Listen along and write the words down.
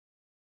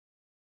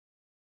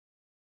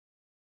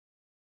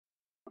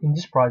In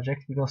this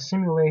project, we will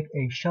simulate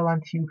a shell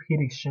and tube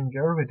heat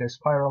exchanger with a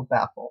spiral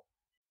baffle.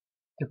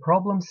 The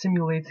problem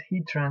simulates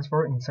heat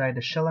transfer inside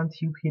the shell and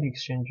tube heat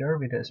exchanger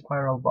with a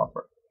spiral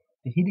buffer.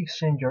 The heat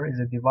exchanger is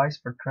a device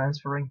for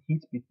transferring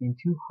heat between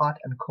two hot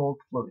and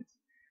cold fluids.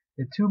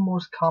 The two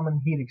most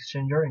common heat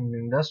exchangers in the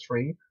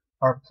industry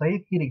are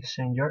plate heat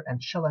exchanger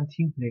and shell and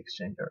tube heat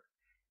exchanger.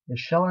 The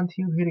shell and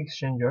tube heat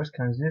exchangers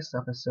consist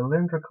of a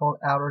cylindrical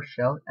outer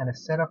shell and a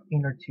set of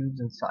inner tubes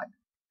inside.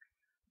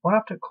 One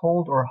of the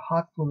cold or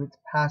hot fluids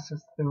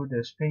passes through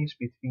the space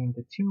between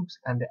the tubes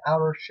and the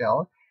outer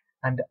shell,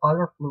 and the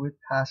other fluid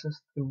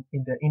passes through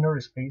in the inner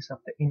space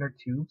of the inner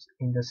tubes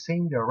in the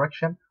same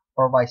direction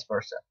or vice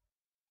versa.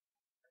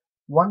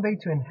 One way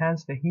to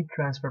enhance the heat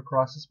transfer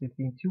process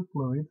between two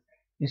fluids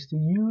is to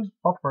use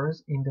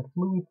buffers in the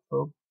fluid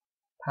flow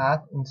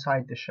path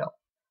inside the shell.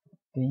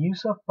 The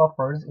use of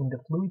buffers in the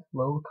fluid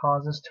flow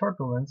causes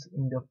turbulence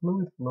in the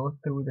fluid flow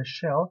through the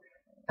shell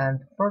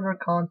and further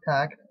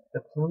contact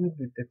the fluid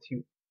with the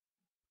tube,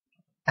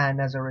 and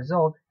as a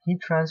result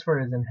heat transfer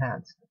is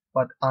enhanced,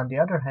 but on the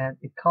other hand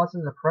it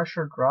causes a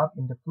pressure drop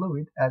in the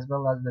fluid as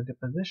well as the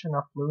deposition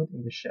of fluid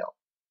in the shell.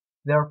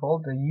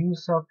 Therefore, the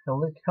use of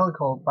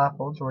helical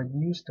baffles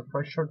reduces the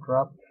pressure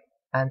drop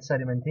and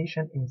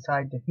sedimentation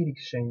inside the heat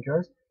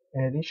exchangers,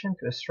 in addition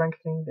to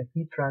strengthening the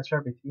heat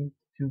transfer between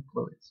two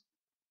fluids.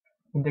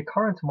 In the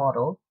current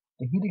model,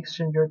 the heat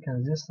exchanger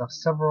consists of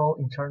several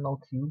internal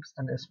tubes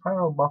and a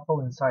spiral baffle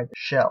inside the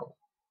shell.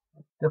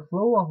 The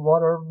flow of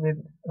water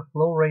with a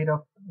flow rate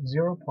of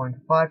 0.5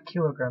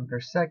 kg per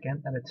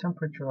second at a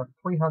temperature of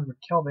 300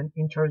 Kelvin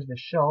enters the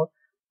shell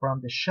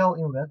from the shell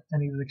inlet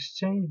and is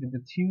exchanged with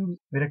the tubes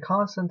with a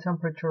constant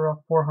temperature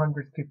of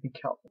 450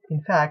 Kelvin.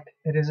 In fact,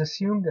 it is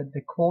assumed that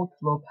the cold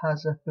flow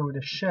passes through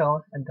the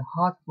shell and the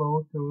hot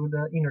flow through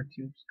the inner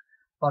tubes,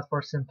 but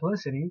for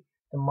simplicity,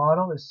 the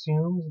model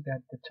assumes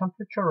that the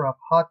temperature of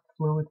hot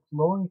fluid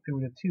flowing through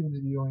the tubes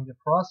during the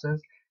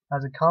process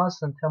has a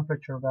constant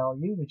temperature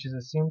value, which is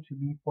assumed to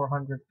be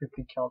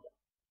 450 Kelvin.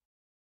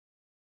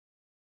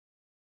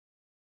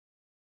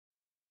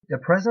 The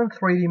present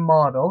 3D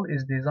model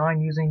is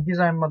designed using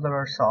Design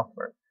Modeler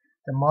software.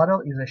 The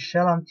model is a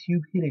shell and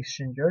tube heat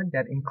exchanger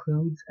that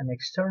includes an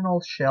external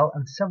shell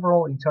and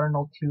several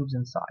internal tubes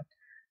inside.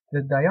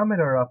 The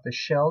diameter of the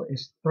shell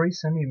is 3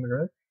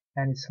 cm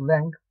and its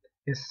length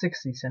is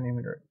 60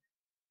 cm.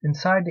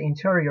 Inside the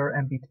interior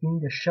and between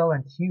the shell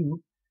and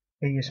tube,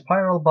 a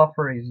spiral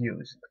buffer is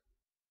used.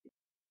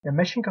 The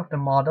meshing of the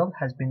model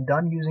has been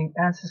done using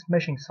ANSYS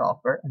meshing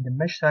software, and the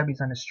mesh type is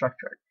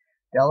unstructured.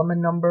 The element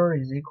number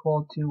is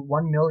equal to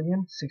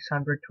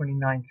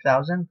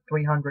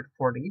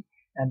 1,629,340,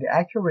 and the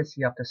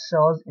accuracy of the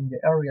cells in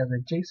the areas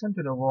adjacent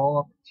to the wall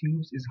of the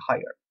tubes is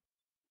higher.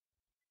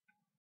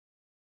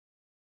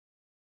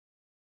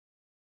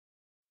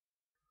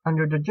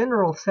 Under the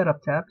General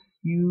Setup tab,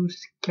 you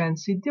can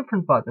see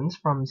different buttons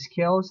from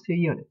scales to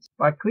units.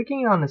 By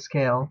clicking on a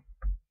scale,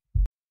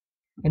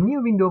 a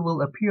new window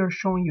will appear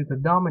showing you the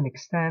DOM and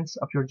extents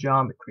of your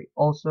geometry.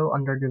 Also,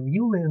 under the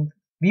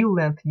View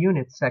Length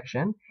Unit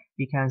section,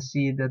 you can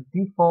see the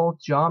default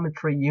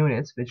geometry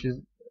units, which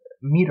is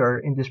meter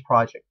in this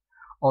project.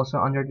 Also,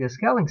 under the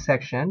Scaling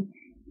section,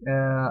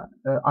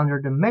 under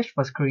the mesh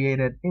was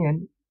created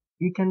in,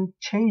 you can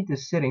change the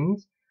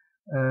settings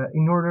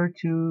in order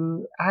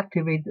to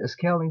activate the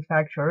scaling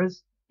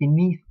factors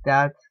beneath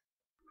that.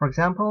 For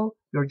example,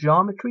 your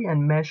geometry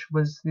and mesh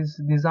is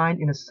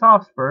designed in a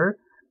software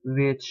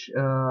which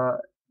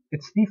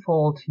its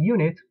default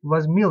unit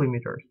was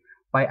millimeters.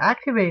 By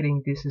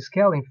activating these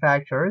scaling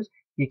factors,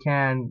 you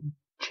can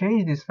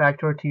change this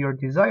factor to your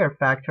desired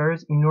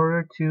factors in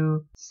order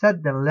to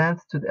set the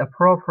length to the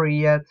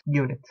appropriate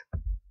unit.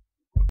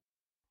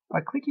 By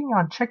clicking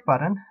on Check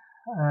button,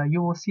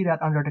 you will see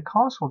that under the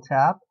Console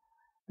tab,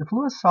 the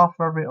Fluent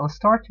software will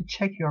start to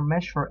check your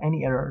mesh for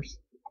any errors.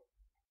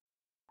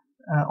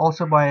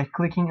 Also, by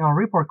clicking on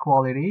Report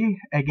Quality,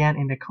 again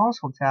in the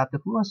Console tab, the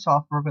Fluent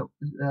software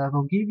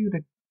will give you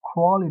the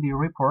quality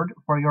report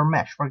for your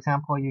mesh. For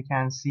example, you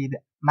can see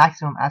the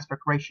maximum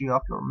aspect ratio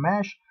of your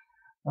mesh,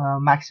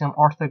 maximum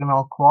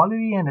orthogonal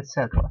quality, and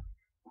etc.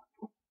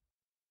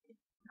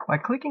 By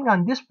clicking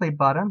on Display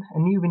button, a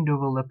new window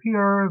will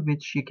appear,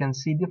 which you can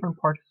see different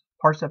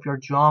parts of your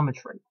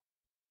geometry.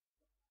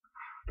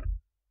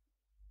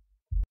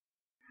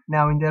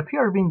 Now in the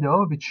Appear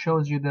window, which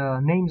shows you the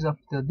names of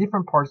the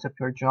different parts of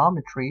your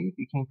geometry,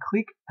 you can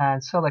click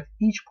and select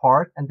each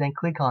part and then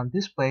click on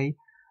Display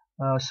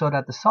so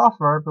that the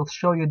software will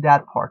show you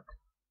that part.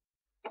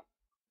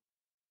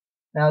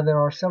 Now there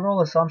are several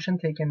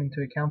assumptions taken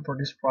into account for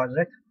this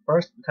project.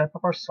 First, the type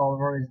of our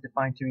solver is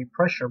defined to be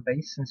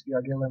pressure-based since we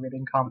are dealing with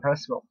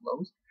incompressible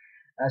flows.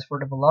 As for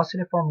the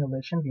velocity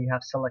formulation, we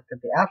have selected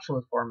the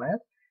absolute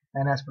format.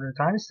 And as for the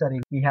time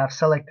study, we have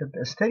selected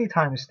a steady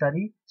time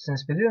study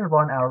since we didn't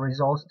want our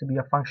results to be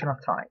a function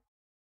of time.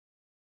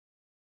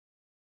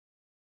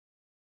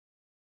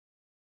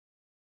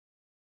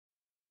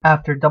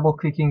 After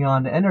double-clicking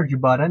on the energy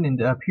button in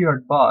the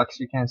appeared box,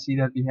 you can see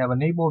that we have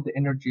enabled the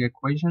energy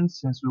equations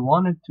since we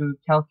wanted to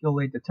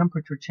calculate the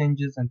temperature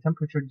changes and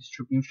temperature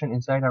distribution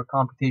inside our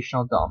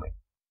computational domain.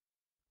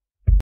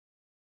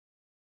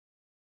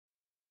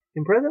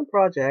 In present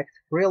project,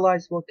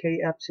 realizable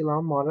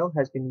K-epsilon model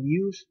has been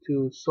used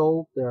to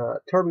solve the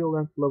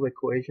turbulent flow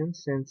equation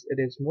since it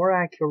is more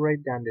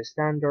accurate than the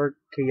standard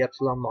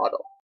K-epsilon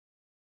model.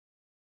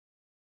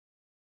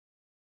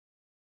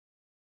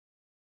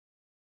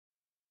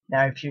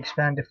 Now if you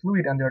expand the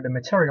fluid under the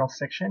material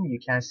section, you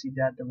can see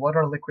that the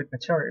water liquid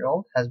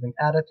material has been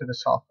added to the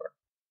software.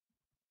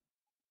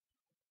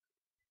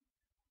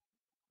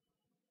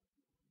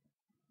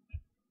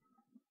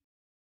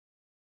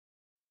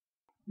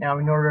 Now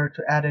in order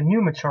to add a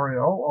new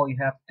material, all you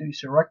have to do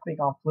is right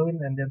click on fluid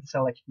and then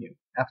select new.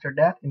 After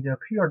that, in the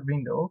appeared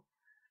window,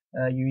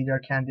 you either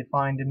can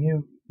define the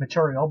new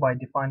material by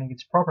defining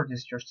its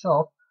properties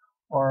yourself,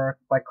 or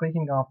by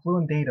clicking on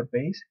Fluent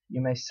Database,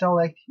 you may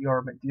select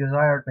your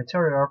desired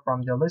material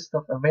from the list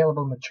of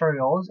available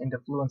materials in the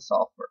Fluent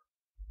software.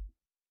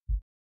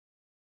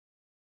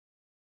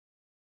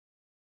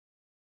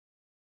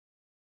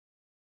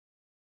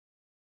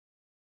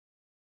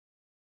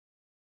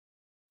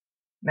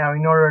 Now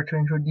in order to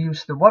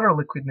introduce the water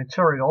liquid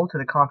material to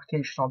the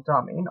computational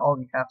domain, all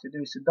you have to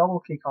do is to double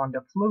click on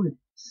the fluid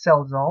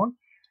cell zone,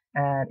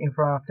 and in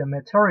front of the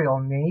material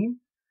name,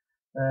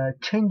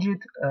 change it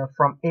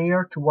from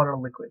air to water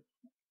liquid.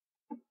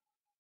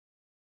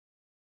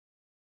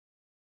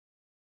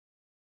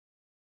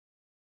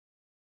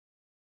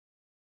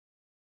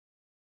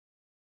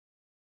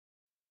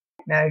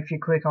 Now if you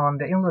click on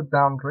the inlet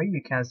boundary,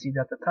 you can see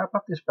that the type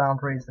of this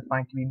boundary is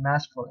defined to be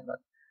mass flow inlet.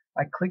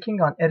 By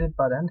clicking on edit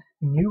button,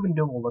 a new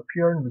window will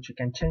appear in which you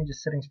can change the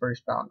settings for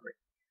this boundary.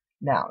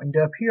 Now in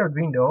the appeared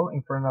window,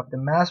 in front of the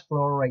mass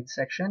flow rate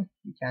section,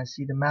 you can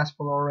see the mass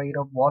flow rate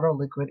of water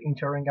liquid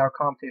entering our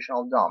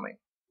computational domain.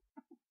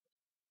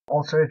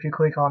 Also, if you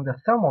click on the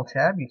thermal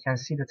tab, you can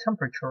see the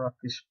temperature of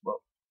this flow.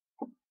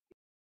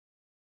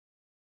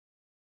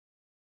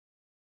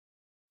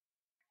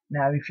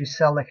 Now if you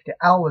select the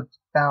outlet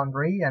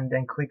boundary and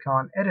then click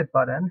on edit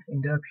button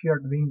in the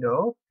appeared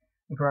window,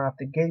 in front of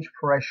the gauge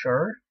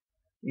pressure,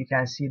 you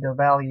can see the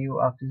value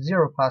of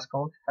 0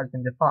 Pascal has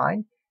been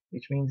defined,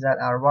 which means that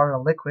our water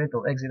liquid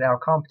will exit our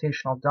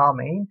computational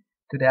domain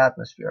to the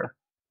atmosphere.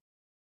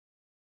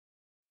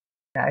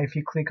 Now if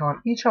you click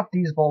on each of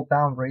these volt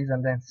boundaries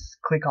and then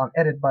click on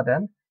edit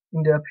button,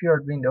 in the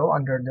appeared window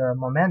under the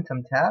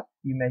momentum tab,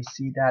 you may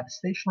see that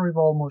stationary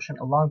wall motion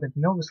along with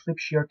no slip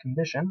shear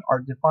condition are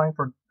defined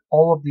for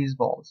all of these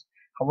volts.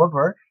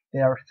 However,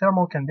 their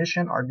thermal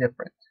condition are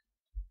different.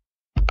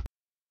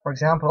 For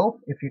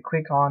example, if you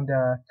click on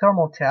the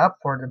thermal tab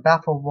for the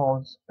baffle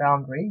walls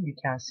boundary, you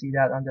can see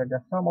that under the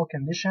thermal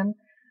condition,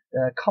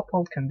 the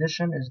coupled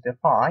condition is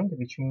defined,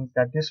 which means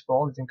that this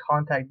wall is in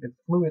contact with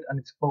fluid on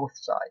its both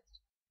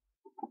sides.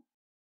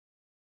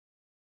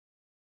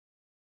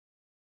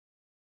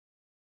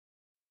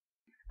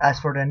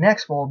 As for the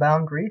next wall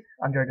boundary,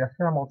 under the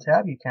thermal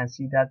tab, you can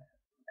see that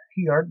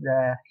here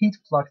the heat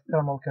flux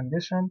thermal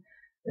condition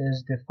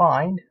is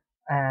defined,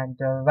 and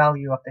the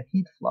value of the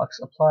heat flux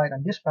applied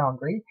on this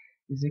boundary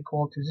is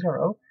equal to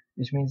 0,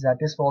 which means that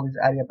this wall is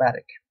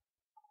adiabatic.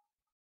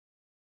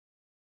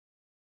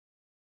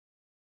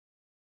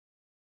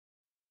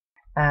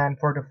 And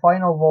for the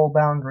final wall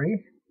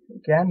boundary,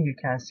 again you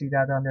can see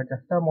that under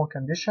the thermal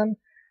condition,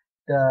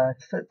 the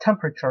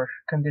temperature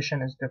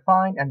condition is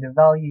defined, and the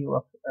value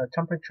of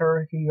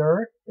temperature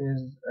here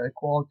is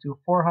equal to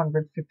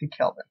 450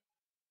 Kelvin.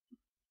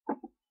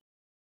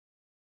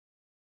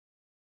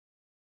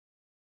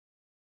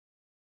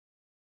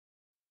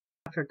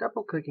 After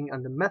double-clicking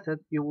on the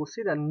method, you will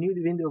see that a new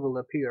window will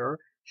appear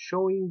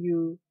showing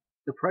you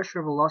the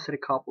pressure-velocity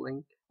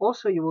coupling.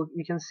 Also, you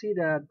can see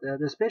that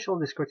the spatial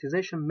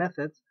discretization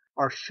methods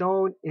are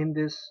shown in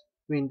this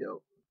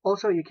window.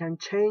 Also, you can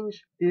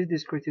change this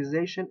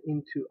discretization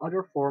into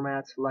other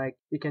formats, like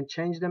you can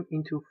change them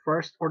into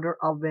first order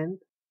advent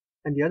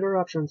and the other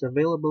options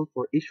available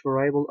for each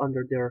variable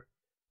under their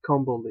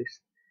combo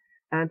list.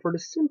 And for the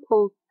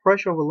simple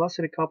pressure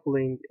velocity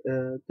coupling,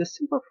 the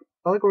simple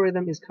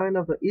algorithm is kind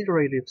of an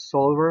iterative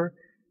solver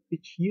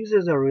which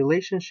uses a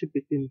relationship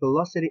between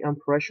velocity and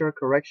pressure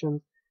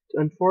corrections to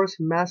enforce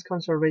mass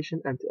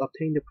conservation and to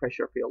obtain the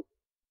pressure field.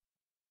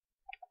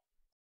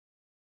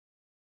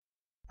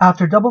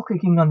 After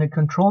double-clicking on the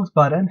Controls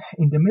button,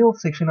 in the middle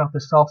section of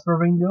the software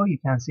window, you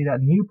can see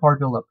that new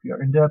part will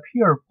appear. In the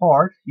Appear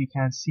part, you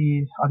can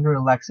see under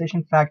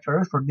relaxation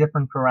factors for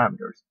different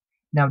parameters.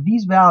 Now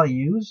these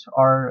values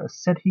are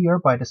set here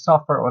by the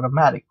software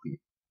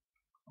automatically.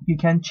 You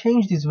can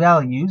change these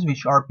values,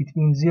 which are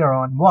between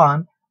 0 and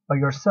 1, by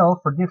yourself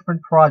for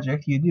different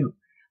projects you do.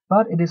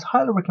 But it is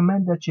highly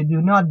recommended that you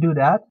do not do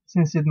that,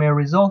 since it may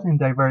result in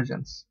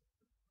divergence.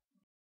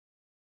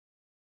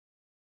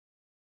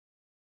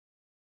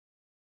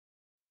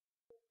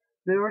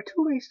 There are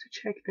two ways to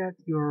check that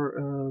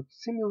your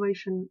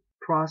simulation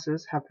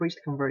process have reached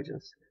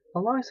convergence.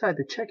 Alongside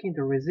the checking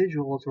the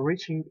residuals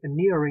reaching and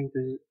nearing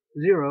the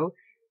zero,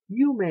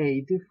 you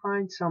may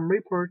define some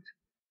report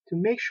to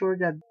make sure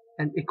that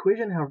an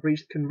equation have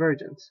reached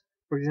convergence.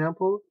 For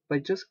example, by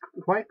just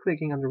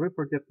right-clicking on the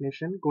report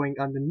definition, going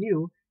on the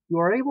new, you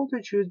are able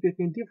to choose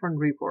between different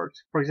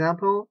reports. For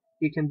example,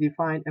 you can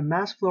define a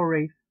mass flow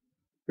rate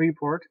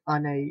report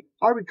on an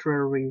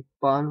arbitrary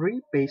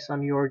boundary based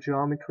on your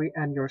geometry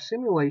and your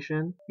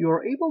simulation. You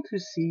are able to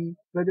see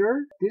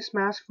whether this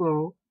mass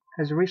flow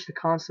has reached a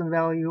constant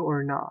value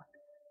or not.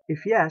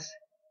 If yes,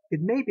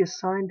 it may be a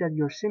sign that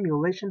your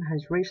simulation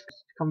has reached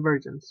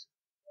convergence,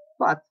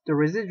 but the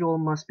residual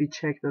must be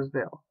checked as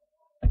well.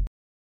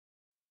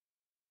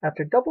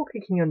 After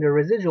double-clicking on the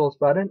Residuals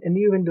button, a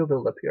new window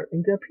will appear.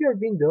 In the Appear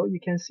window, you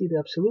can see the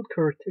absolute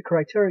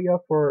criteria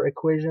for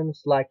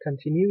equations like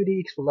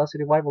continuity, x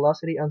velocity, y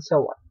velocity, and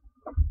so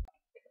on.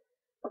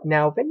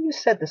 Now, when you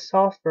set the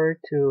software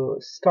to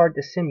start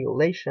the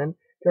simulation,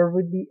 there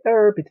would be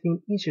error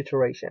between each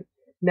iteration.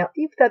 Now,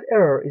 if that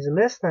error is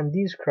less than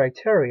these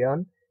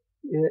criterion,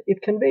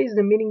 it conveys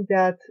the meaning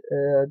that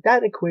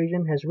that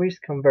equation has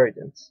reached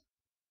convergence.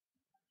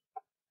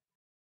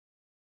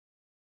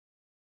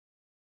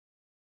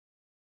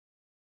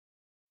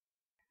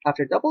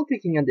 After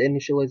double-clicking on the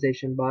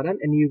Initialization button,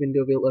 a new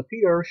window will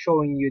appear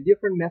showing you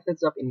different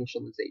methods of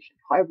initialization,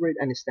 hybrid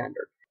and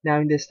standard. Now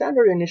in the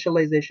standard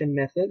initialization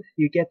method,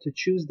 you get to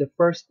choose the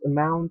first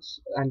amounts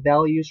and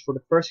values for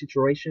the first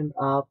iteration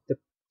of the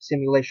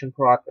simulation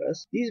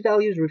progress. These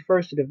values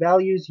refers to the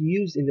values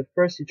used in the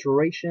first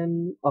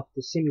iteration of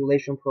the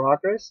simulation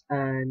progress,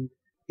 and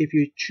if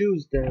you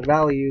choose the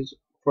values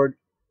for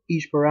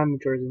each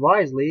parameter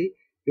wisely,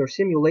 your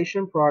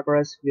simulation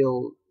progress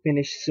will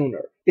finish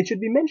sooner. It should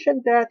be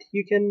mentioned that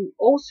you can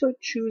also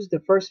choose the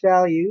first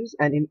values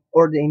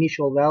or the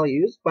initial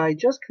values by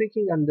just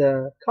clicking on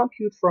the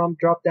Compute From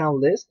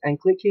drop-down list and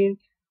clicking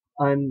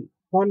on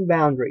one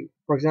boundary.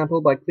 For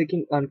example, by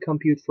clicking on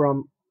Compute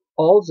From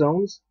All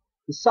Zones,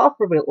 the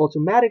software will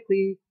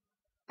automatically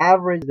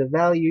average the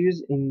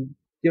values in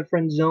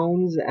different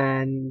zones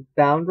and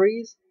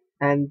boundaries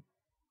and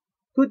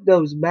put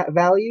those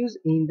values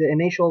in the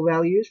initial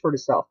values for the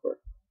software.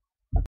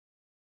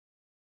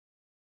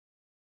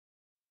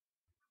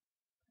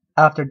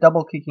 After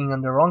double-clicking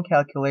on the Run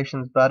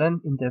Calculations button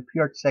in the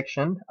Appeared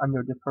section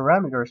under the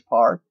Parameters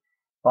part,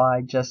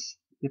 by just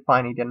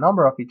defining the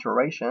number of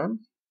iterations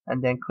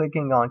and then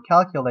clicking on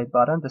Calculate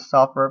button, the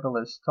software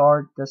will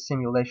start the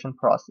simulation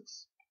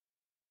process.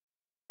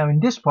 Now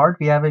in this part,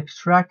 we have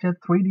extracted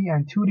 3D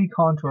and 2D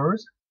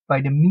contours by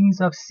the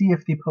means of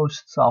CFD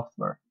Post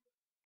software.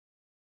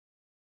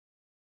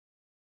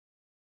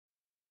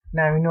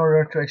 Now in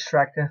order to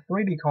extract a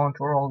 3D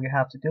contour, all you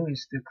have to do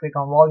is to click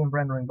on Volume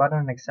Rendering button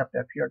and accept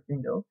the Appeared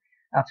window.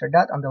 After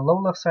that, on the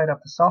low left side of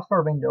the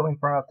software window in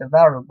front of the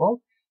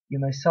variable, you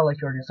may select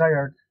your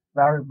desired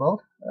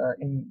variable.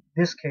 In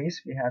this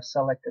case, we have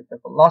selected the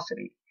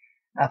velocity.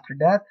 After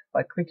that,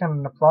 by clicking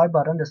on the Apply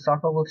button, the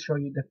software will show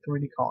you the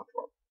 3D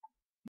contour.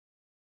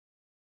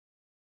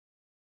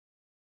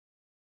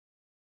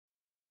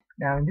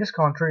 Now in this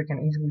contour, you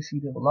can easily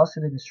see the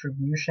velocity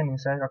distribution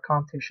inside our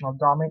computational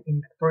domain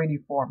in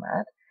 3D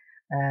format,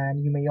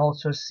 and you may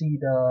also see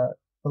the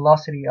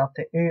velocity of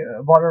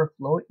the water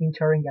flow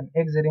entering and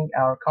exiting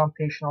our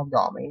computational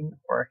domain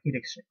for heat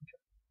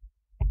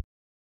exchanger.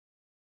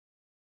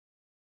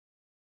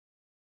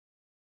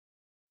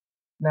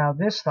 Now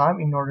this time,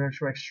 in order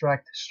to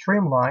extract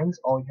streamlines,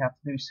 all you have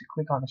to do is to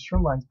click on the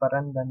Streamlines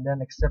button and then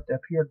accept the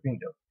Appeared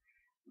window.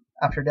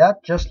 After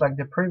that, just like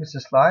the previous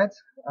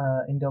slides,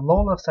 in the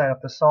low left side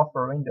of the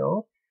software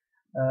window,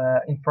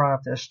 in front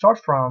of the Start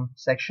From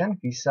section,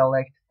 we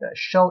select the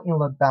Shell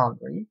Inlet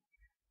boundary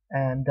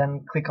and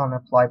then click on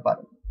Apply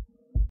button.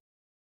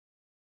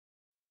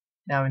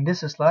 Now in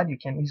this slide, you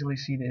can easily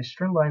see the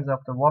streamlines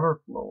of the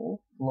water flow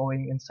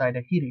flowing inside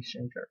the heat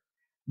exchanger.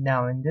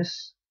 Now in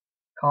this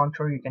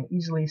contour, you can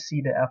easily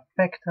see the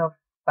effect of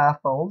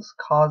baffles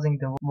causing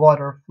the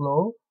water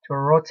flow to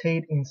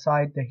rotate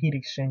inside the heat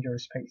exchanger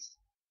space.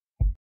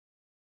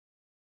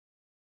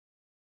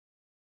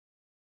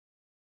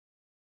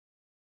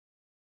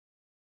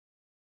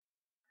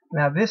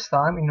 Now this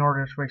time, in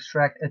order to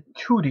extract a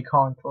 2D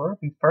contour,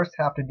 we first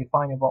have to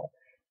define a wall.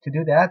 To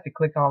do that, we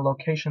click on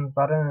Locations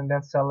button and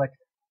then select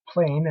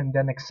Plane and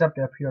then accept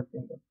the Appeared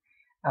window.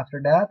 After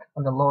that,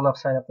 on the low left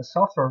side of the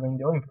software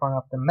window in front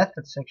of the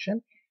Method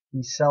section,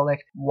 we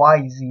select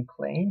YZ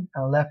plane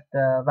and left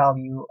the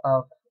value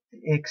of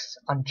X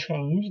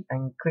unchanged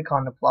and click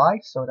on Apply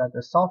so that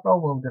the software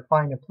will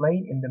define a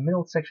plane in the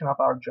middle section of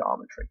our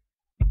geometry.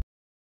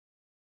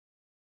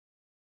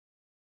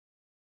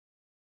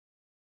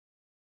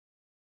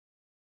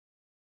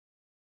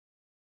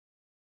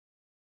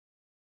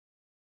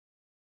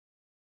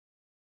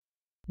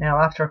 Now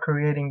after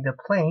creating the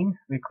plane,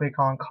 we click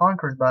on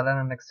Contours button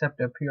and accept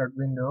the Appeared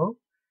window.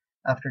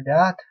 After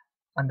that,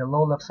 on the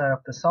low left side of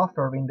the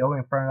software window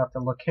in front of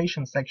the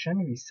Location section,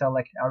 we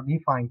select our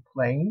defined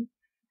plane,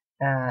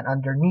 and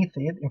underneath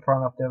it, in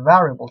front of the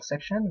Variable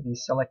section, we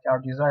select our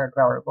desired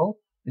variable.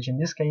 which in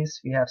this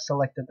case we have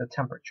selected the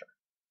temperature.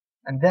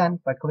 And then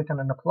by clicking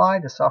on apply,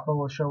 the software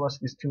will show us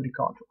this 2D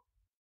contour.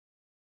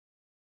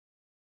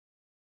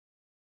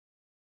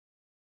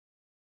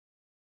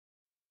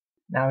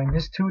 Now in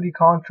this 2D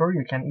contour,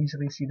 you can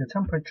easily see the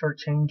temperature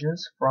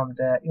changes from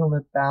the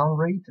inlet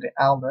boundary to the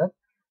outlet,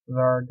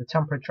 where the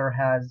temperature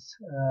has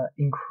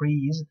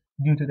increased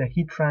due to the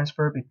heat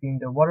transfer between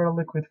the water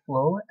liquid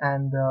flow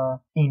and the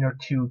inner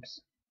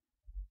tubes.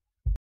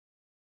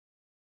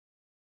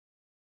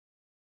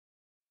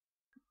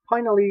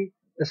 Finally,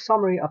 a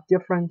summary of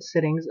different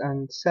settings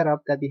and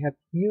setup that we have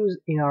used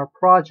in our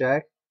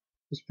project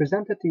is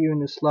presented to you in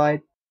the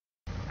slide.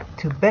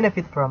 To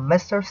benefit from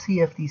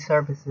MR-CFD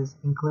services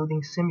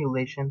including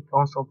simulation,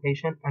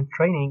 consultation, and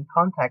training,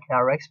 contact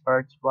our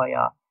experts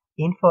via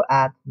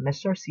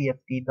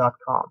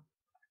info@mrcfd.com.